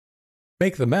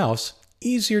make the mouse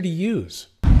easier to use.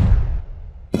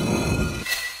 Hi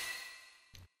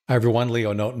everyone,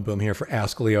 Leo Notenboom here for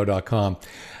askleo.com.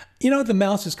 You know, the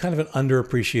mouse is kind of an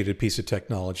underappreciated piece of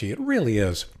technology. It really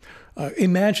is.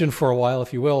 Imagine for a while,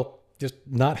 if you will, just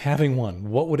not having one.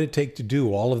 What would it take to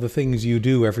do all of the things you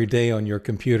do every day on your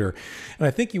computer? And I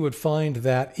think you would find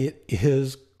that it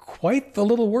is quite the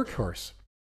little workhorse.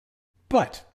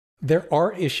 But there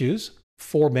are issues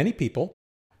for many people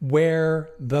where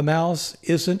the mouse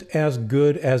isn't as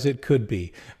good as it could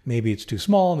be. Maybe it's too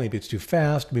small, maybe it's too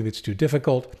fast, maybe it's too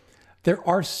difficult. There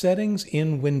are settings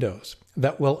in Windows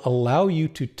that will allow you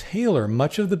to tailor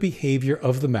much of the behavior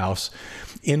of the mouse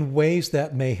in ways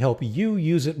that may help you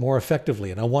use it more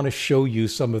effectively. And I want to show you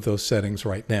some of those settings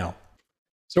right now.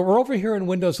 So we're over here in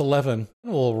Windows 11.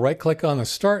 We'll right-click on the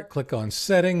Start, click on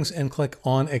Settings, and click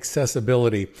on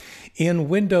Accessibility. In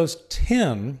Windows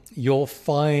 10, you'll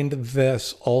find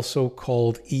this also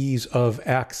called Ease of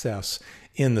Access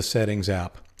in the Settings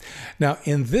app. Now,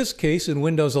 in this case, in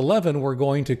Windows 11, we're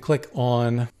going to click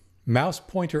on Mouse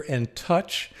Pointer and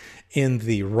Touch in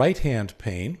the right-hand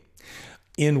pane.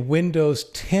 In Windows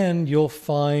 10, you'll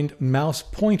find Mouse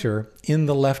Pointer in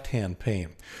the left-hand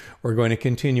pane. We're going to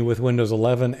continue with Windows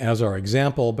 11 as our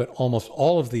example, but almost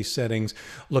all of these settings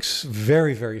look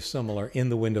very, very similar in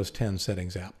the Windows 10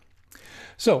 Settings app.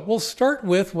 So we'll start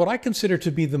with what I consider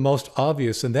to be the most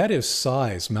obvious, and that is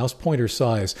size, mouse pointer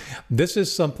size. This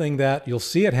is something that you'll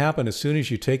see it happen as soon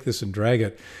as you take this and drag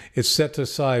it. It's set to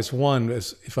size 1.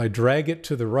 If I drag it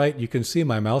to the right, you can see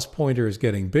my mouse pointer is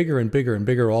getting bigger and bigger and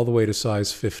bigger all the way to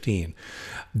size 15.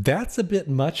 That's a bit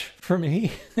much for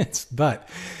me, but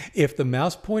if the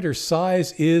mouse pointer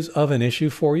size is of an issue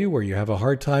for you, where you have a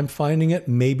hard time finding it,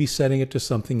 maybe setting it to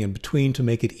something in between to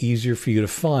make it easier for you to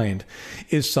find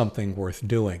is something worth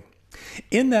doing.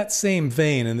 In that same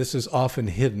vein, and this is often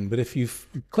hidden, but if you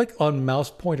click on mouse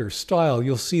pointer style,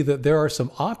 you'll see that there are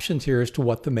some options here as to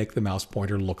what to make the mouse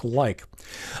pointer look like.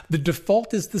 The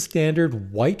default is the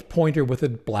standard white pointer with a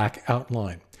black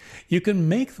outline. You can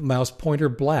make the mouse pointer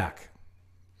black.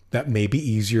 That may be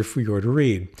easier for you to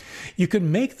read. You can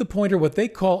make the pointer what they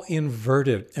call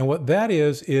inverted. And what that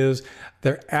is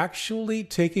they're actually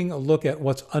taking a look at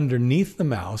what's underneath the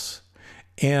mouse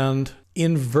and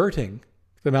inverting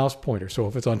the mouse pointer. So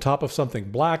if it's on top of something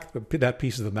black, that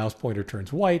piece of the mouse pointer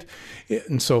turns white,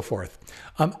 and so forth.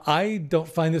 I don't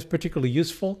find this particularly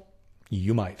useful.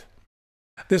 You might.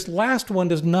 This last one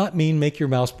does not mean make your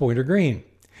mouse pointer green.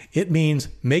 It means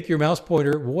make your mouse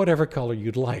pointer whatever color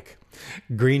you'd like.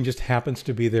 Green just happens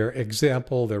to be their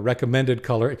example, their recommended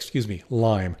color,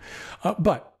 lime.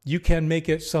 But you can make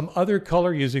it some other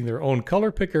color using their own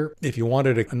color picker. If you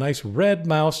wanted a nice red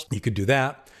mouse, you could do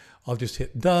that. I'll just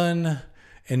hit done.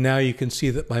 And now you can see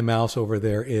that my mouse over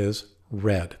there is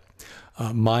red.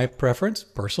 My preference,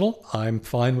 personal, I'm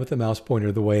fine with the mouse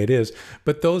pointer the way it is.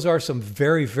 But those are some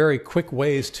very, very quick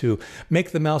ways to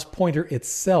make the mouse pointer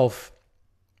itself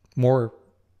more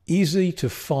easy to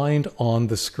find on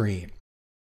the screen.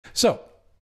 So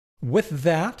with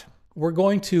that, we're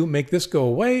going to make this go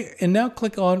away and now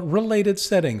click on Related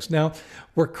Settings. Now,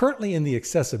 we're currently in the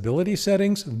Accessibility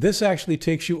settings. This actually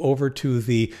takes you over to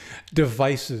the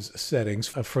Devices settings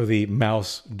for the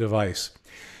mouse device.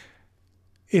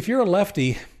 If you're a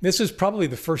lefty, this is probably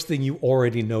the first thing you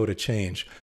already know to change.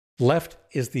 Left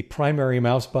is the primary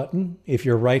mouse button if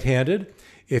you're right-handed.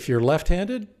 If you're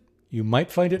left-handed, you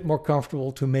might find it more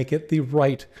comfortable to make it the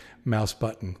right mouse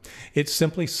button. It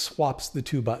simply swaps the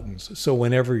two buttons. So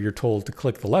whenever you're told to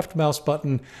click the left mouse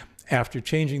button, after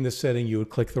changing the setting, you would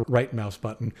click the right mouse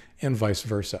button and vice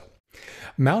versa.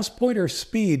 Mouse pointer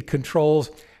speed controls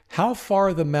how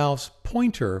far the mouse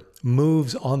pointer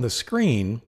moves on the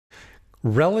screen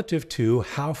relative to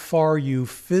how far you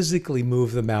physically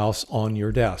move the mouse on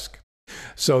your desk.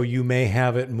 So you may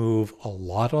have it move a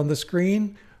lot on the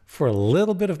screen for a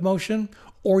little bit of motion,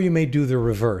 or you may do the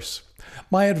reverse.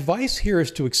 My advice here is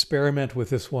to experiment with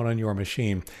this one on your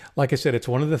machine. Like I said, it's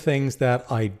one of the things that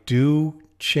I do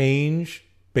change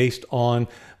based on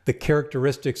the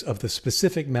characteristics of the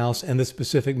specific mouse and the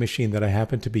specific machine that I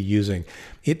happen to be using.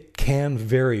 It can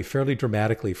vary fairly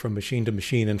dramatically from machine to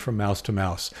machine and from mouse to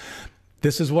mouse.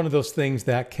 This is one of those things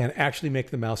that can actually make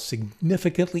the mouse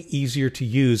significantly easier to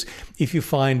use if you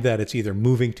find that it's either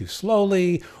moving too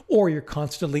slowly or you're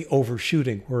constantly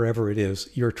overshooting wherever it is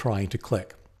you're trying to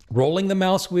click. Rolling the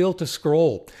mouse wheel to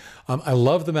scroll. I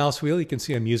love the mouse wheel. You can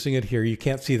see I'm using it here. You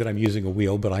can't see that I'm using a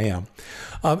wheel, but I am.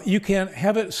 You can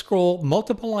have it scroll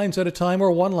multiple lines at a time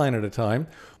or one line at a time.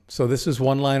 So this is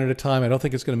one line at a time. I don't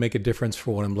think it's going to make a difference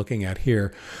for what I'm looking at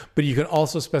here, but you can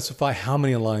also specify how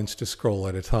many lines to scroll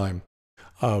at a time.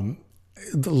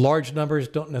 The large numbers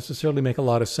don't necessarily make a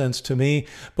lot of sense to me,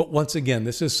 but once again,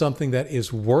 this is something that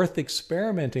is worth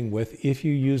experimenting with. If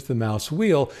you use the mouse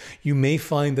wheel, you may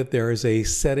find that there is a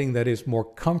setting that is more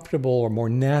comfortable or more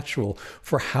natural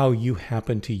for how you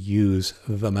happen to use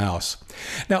the mouse.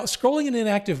 Now, scrolling an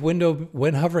inactive window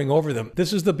when hovering over them,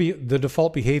 this is the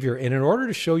default behavior, and in order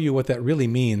to show you what that really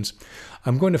means,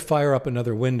 I'm going to fire up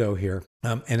another window here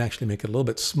and actually make it a little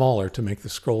bit smaller to make the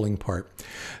scrolling part.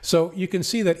 So you can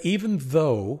see that even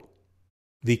though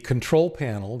the control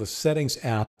panel, the settings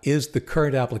app, is the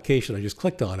current application, I just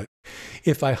clicked on it,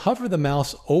 if I hover the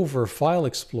mouse over File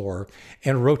Explorer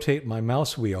and rotate my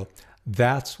mouse wheel,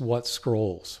 that's what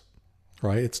scrolls,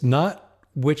 right? It's not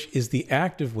which is the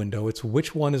active window, it's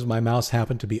which one is my mouse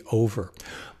happen to be over.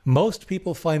 Most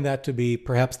people find that to be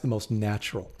perhaps the most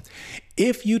natural.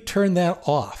 If you turn that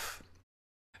off,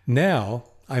 now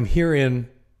I'm here in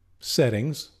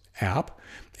Settings, App,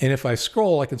 and if I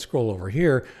scroll, I can scroll over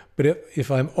here, but if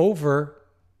I'm over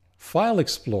File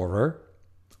Explorer,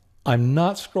 I'm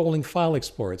not scrolling File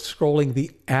Explorer, it's scrolling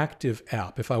the active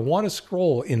app. If I want to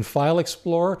scroll in File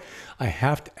Explorer, I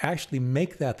have to actually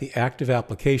make that the active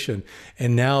application,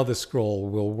 and now the scroll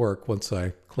will work once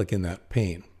I click in that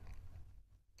pane,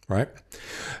 right?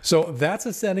 So that's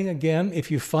a setting. Again, if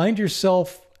you find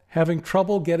yourself having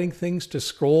trouble getting things to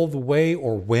scroll the way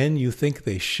or when you think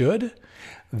they should,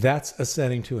 that's a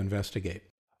setting to investigate.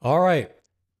 All right.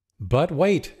 But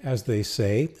wait, as they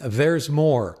say, there's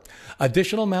more.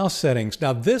 Additional mouse settings.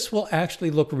 Now, this will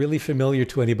actually look really familiar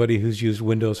to anybody who's used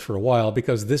Windows for a while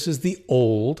because this is the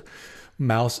old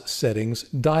mouse settings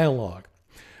dialog.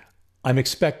 I'm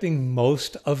expecting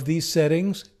most of these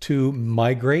settings to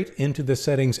migrate into the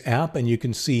settings app, and you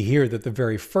can see here that the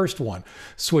very first one,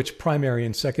 switch primary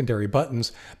and secondary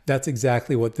buttons, that's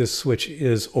exactly what this switch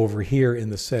is over here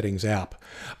in the settings app.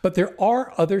 But there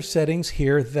are other settings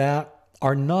here that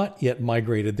are not yet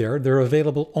migrated there. They're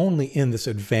available only in this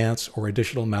advanced or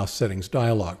additional mouse settings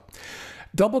dialog.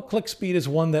 Double click speed is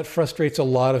one that frustrates a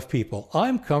lot of people.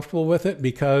 I'm comfortable with it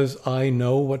because I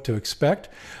know what to expect,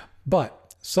 but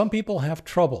some people have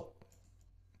trouble.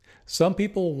 Some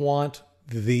people want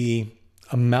the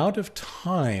amount of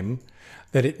time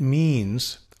that it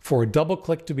means for a double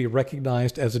click to be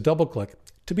recognized as a double click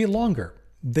to be longer.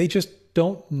 They just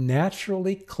don't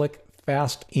naturally click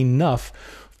fast enough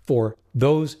for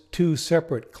those two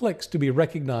separate clicks to be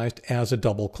recognized as a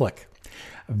double click.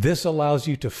 This allows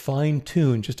you to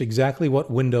fine-tune just exactly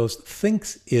what Windows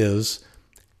thinks is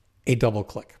a double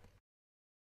click.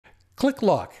 Click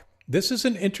lock. This is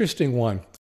an interesting one.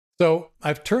 So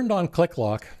I've turned on click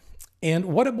lock, and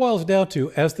what it boils down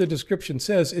to, as the description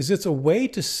says, is it's a way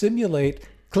to simulate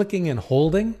clicking and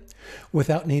holding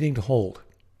without needing to hold.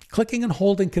 Clicking and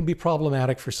holding can be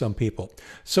problematic for some people.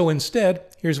 So instead,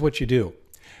 here's what you do.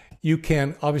 You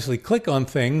can obviously click on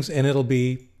things and it'll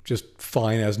be just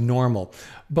fine as normal.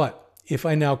 But if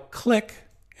I now click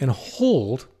and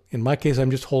hold, in my case, I'm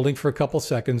just holding for a couple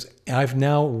seconds, I've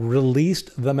now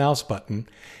released the mouse button,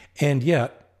 and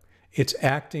yet it's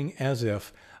acting as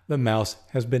if the mouse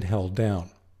has been held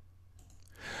down.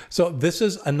 So this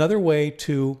is another way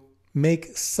to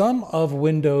make some of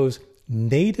Windows'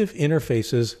 native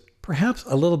interfaces perhaps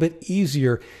a little bit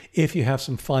easier if you have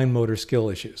some fine motor skill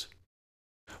issues.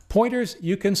 Pointers,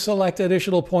 you can select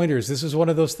additional pointers. This is one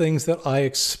of those things that I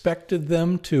expected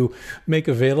them to make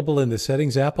available in the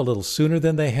settings app a little sooner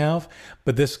than they have,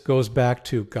 but this goes back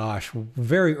to, gosh,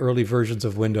 very early versions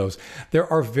of Windows. There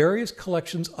are various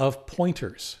collections of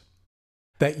pointers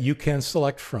that you can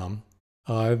select from.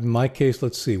 In my case,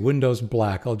 let's see, Windows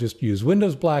Black. I'll just use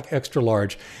Windows Black Extra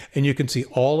Large, and you can see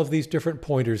all of these different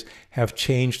pointers have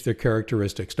changed their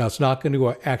characteristics. Now, it's not going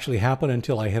to actually happen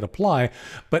until I hit apply,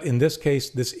 but in this case,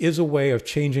 this is a way of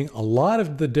changing a lot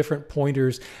of the different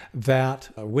pointers that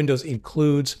Windows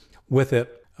includes with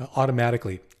it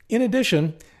automatically. In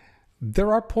addition,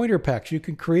 there are pointer packs. You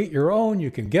can create your own,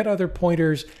 you can get other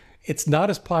pointers. It's not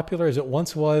as popular as it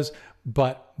once was,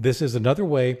 but this is another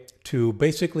way to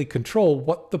basically control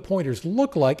what the pointers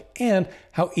look like and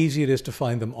how easy it is to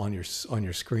find them on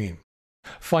your screen.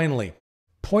 Finally,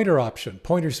 pointer option,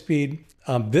 pointer speed.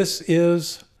 This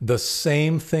is the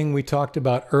same thing we talked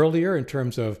about earlier in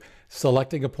terms of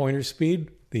selecting a pointer speed,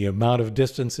 the amount of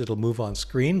distance it'll move on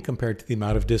screen compared to the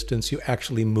amount of distance you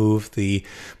actually move the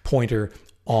pointer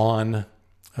on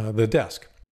the desk.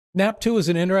 Nap 2 is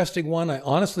an interesting one. I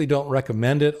honestly don't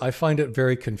recommend it. I find it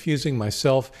very confusing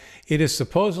myself. It is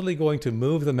supposedly going to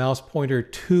move the mouse pointer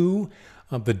to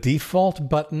the default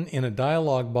button in a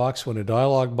dialog box when a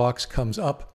dialog box comes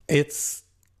up. It's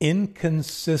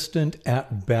inconsistent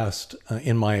at best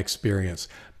in my experience.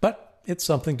 But it's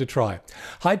something to try.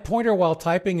 Hide pointer while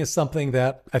typing is something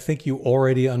that I think you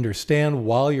already understand.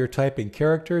 While you're typing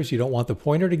characters, you don't want the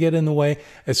pointer to get in the way,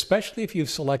 especially if you've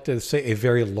selected, say, a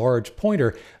very large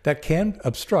pointer that can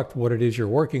obstruct what it is you're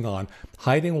working on.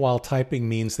 Hiding while typing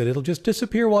means that it'll just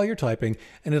disappear while you're typing,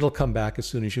 and it'll come back as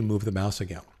soon as you move the mouse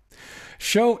again.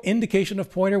 Show indication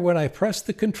of pointer when I press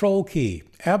the control key.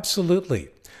 Absolutely.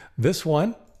 This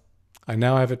one, I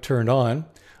now have it turned on.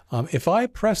 If I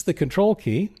press the control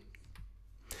key,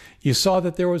 you saw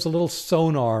that there was a little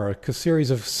sonar, a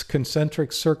series of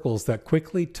concentric circles that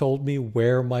quickly told me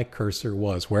where my cursor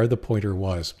was, where the pointer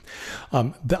was.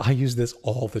 I use this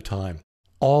all the time.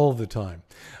 All the time.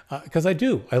 Because I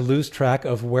lose track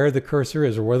of where the cursor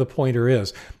is or where the pointer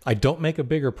is. I don't make a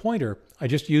bigger pointer. I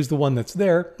just use the one that's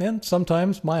there, and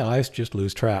sometimes my eyes just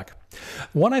lose track.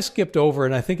 One I skipped over,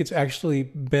 and I think it's actually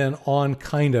been on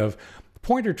kind of,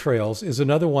 pointer trails is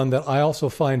another one that I also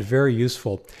find very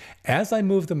useful. As I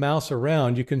move the mouse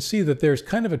around, you can see that there's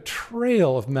kind of a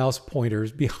trail of mouse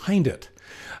pointers behind it.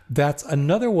 That's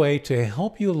another way to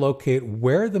help you locate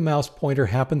where the mouse pointer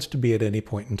happens to be at any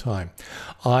point in time.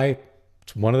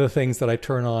 It's one of the things that I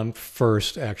turn on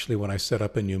first, actually, when I set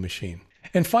up a new machine.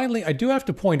 And finally, I do have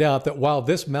to point out that while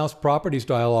this mouse properties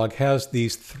dialog has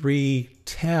these 3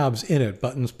 tabs in it,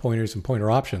 buttons, pointers, and pointer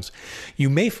options, you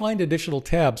may find additional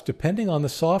tabs depending on the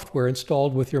software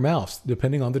installed with your mouse,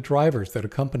 depending on the drivers that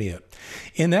accompany it.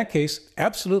 In that case,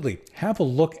 absolutely, have a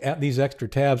look at these extra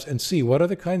tabs and see what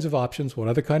other kinds of options, what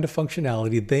other kind of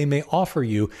functionality they may offer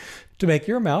you to make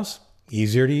your mouse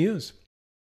easier to use.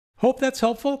 Hope that's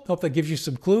helpful. Hope that gives you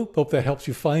some clue. Hope that helps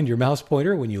you find your mouse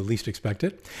pointer when you least expect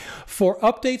it. For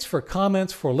updates, for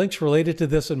comments, for links related to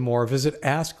this and more, visit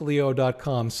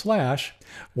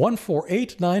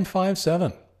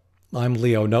askleo.com/148957. I'm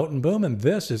Leo Notenboom, and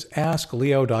this is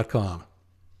askleo.com.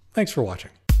 Thanks for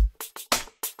watching.